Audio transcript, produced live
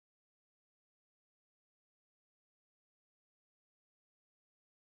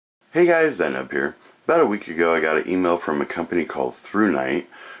Hey guys, Thatnub here. About a week ago I got an email from a company called ThruNite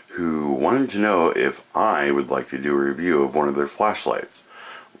who wanted to know if I would like to do a review of one of their flashlights.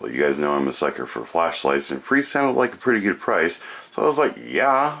 Well, you guys know I'm a sucker for flashlights, and free sounded like a pretty good price, so I was like,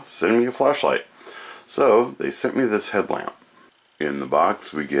 yeah, send me a flashlight. So they sent me this headlamp. In the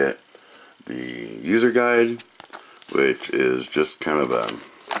box we get the user guide, which is just kind of a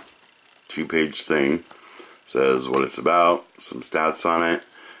two-page thing. Says what it's about, some stats on it,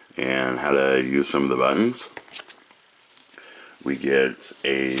 and how to use some of the buttons. We get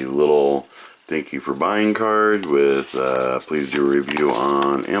a little thank you for buying card with please do a review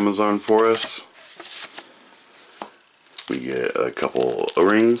on Amazon for us. We get a couple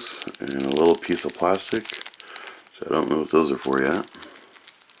O-rings and a little piece of plastic, so I don't know what those are for yet.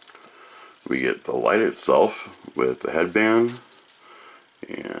 We get the light itself with the headband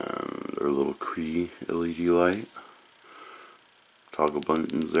and our little CREE LED light. Toggle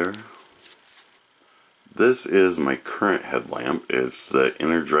buttons there. This is my current headlamp. It's the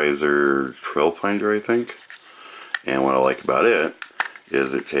Energizer Trail Finder, I think. And what I like about it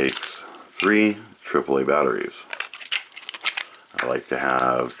is it takes 3 AAA batteries. I like to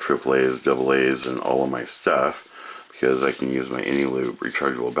have AAAs, AA's, and all of my stuff because I can use my AnyLoop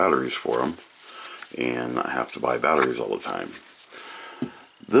rechargeable batteries for them and not have to buy batteries all the time.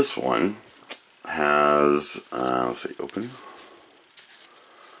 This one has, let's see, open.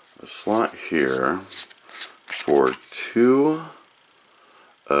 A slot here for 2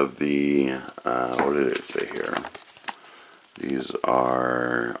 of the, what did it say here? These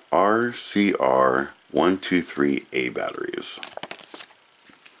are RCR123A batteries.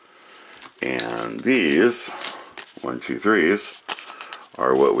 And these 123s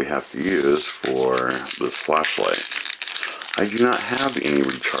are what we have to use for this flashlight. I do not have any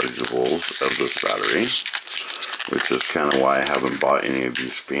rechargeables of this battery, which is kind of why I haven't bought any of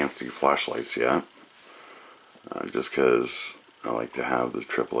these fancy flashlights yet. Just because I like to have the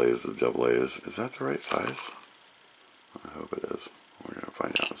AAAs, the AA's. Is that the right size? I hope it is. We're going to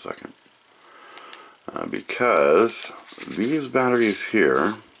find out in a second. Because these batteries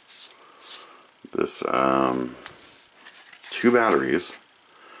here, this 2 batteries,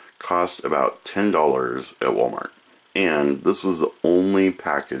 cost about $10 at Walmart. And this was the only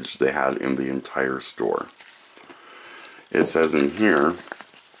package they had in the entire store. It says in here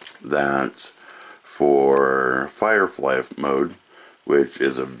that for Firefly mode, which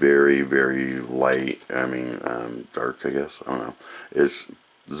is a very, very light, dark, I guess, I don't know, it's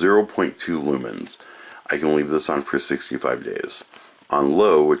 0.2 lumens. I can leave this on for 65 days. On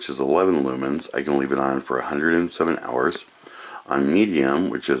low, which is 11 lumens, I can leave it on for 107 hours. On medium,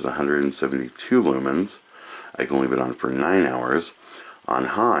 which is 172 lumens, I can leave it on for 9 hours. On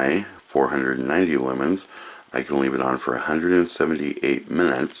high, 490 lumens, I can leave it on for 178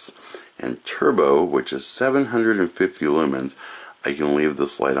 minutes. And turbo, which is 750 lumens, I can leave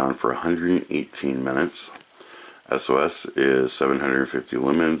this light on for 118 minutes. SOS is 750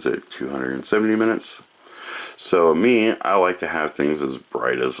 lumens at 270 minutes. So me, I like to have things as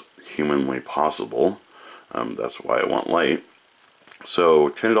bright as humanly possible. That's why I want light. So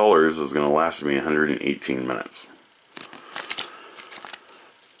 $10 is going to last me 118 minutes.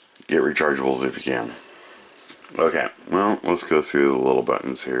 Get rechargeables if you can. Okay, well, let's go through the little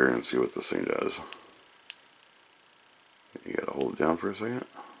buttons here and see what this thing does. You gotta hold it down for a second.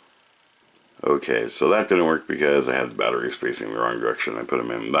 Okay, so that didn't work because I had the batteries facing the wrong direction. I put them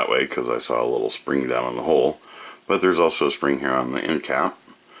in that way because I saw a little spring down on the hole. But there's also a spring here on the end cap.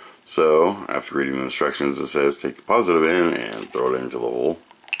 So, after reading the instructions, it says take the positive in and throw it into the hole.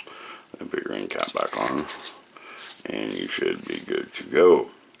 Then put your end cap back on. And you should be good to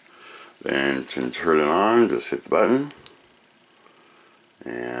go. Then to turn it on, just hit the button.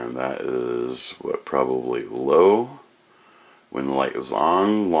 And that is what, probably low. When the light is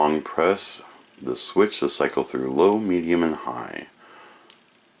on, long press the switch to cycle through low, medium, and high.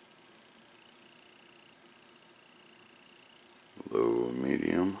 Low,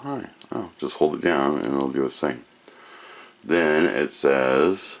 medium, high. Oh, just hold it down and it'll do its thing. Then it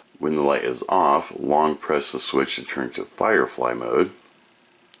says when the light is off, long press the switch to turn to Firefly mode.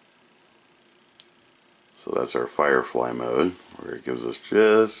 So that's our Firefly mode, where it gives us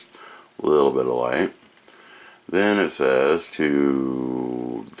just a little bit of light. Then it says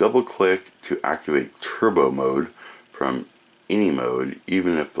to double click to activate turbo mode from any mode,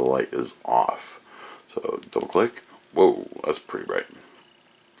 even if the light is off. So double click. Whoa, that's pretty bright.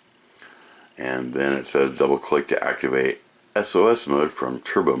 And then it says double click to activate SOS mode from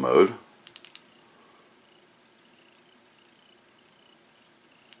turbo mode.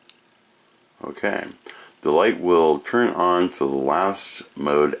 Okay. The light will turn on to the last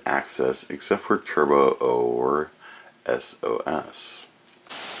mode access except for turbo or SOS.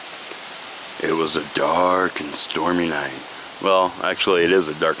 It was a dark and stormy night. Well, actually it is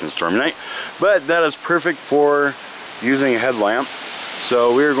a dark and stormy night, but that is perfect for using a headlamp.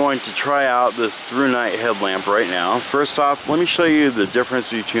 So we're going to try out this ThruNite headlamp right now. First off, let me show you the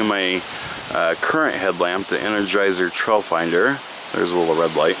difference between my current headlamp, the Energizer Trail Finder. There's a little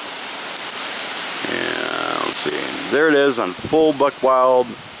red light. And let's see, there it is on full buck wild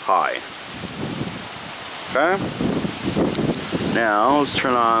high. Okay. Now let's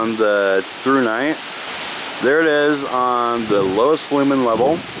turn on the ThruNite. There it is on the lowest lumen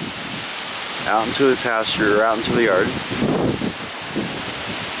level, out into the pasture, or out into the yard.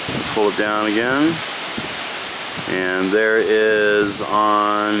 Let's hold it down again. And there is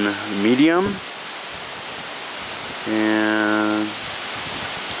on medium. And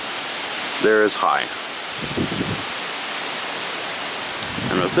there is high.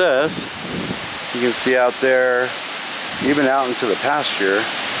 And with this, you can see out there, even out into the pasture,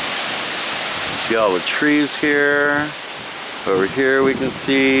 see all the trees here. Over here we can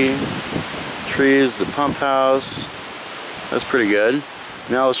see trees, the pump house. That's pretty good.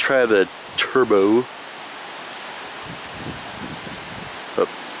 Now let's try the turbo. Oh.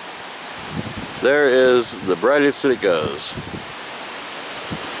 There is the brightest that it goes.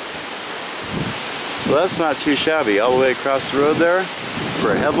 So that's not too shabby. All the way across the road there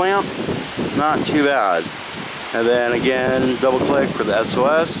for a headlamp, not too bad. And then again, double click for the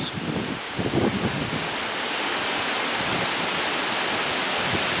SOS.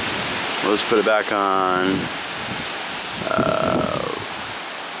 Let's put it back on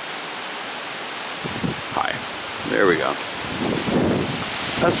high. There we go.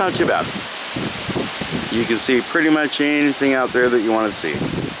 That's not too bad. You can see pretty much anything out there that you want to see.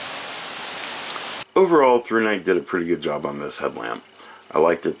 Overall, ThruNite did a pretty good job on this headlamp. I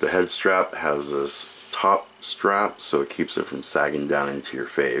like that the head strap has this top strap so it keeps it from sagging down into your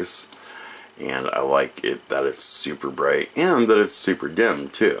face. And I like it that it's super bright and that it's super dim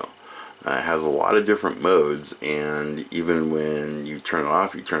too. It has a lot of different modes, and even when you turn it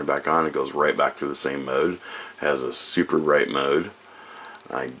off, you turn it back on, it goes right back to the same mode. It has a super bright mode.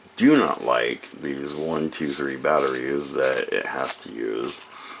 I do not like these 1, 2, 3 batteries that it has to use.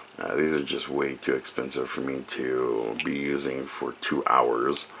 These are just way too expensive for me to be using for 2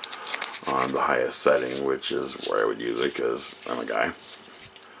 hours on the highest setting, which is where I would use it because I'm a guy.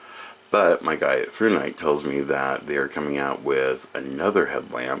 But my guy at ThruNite tells me that they are coming out with another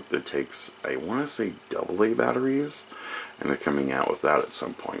headlamp that takes, I want to say, AA batteries, and they're coming out with that at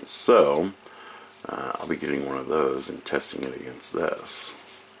some point. So I'll be getting one of those and testing it against this.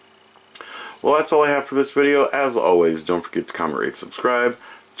 Well, that's all I have for this video. As always, don't forget to comment, rate, subscribe.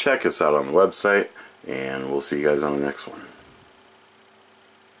 Check us out on the website, and we'll see you guys on the next one.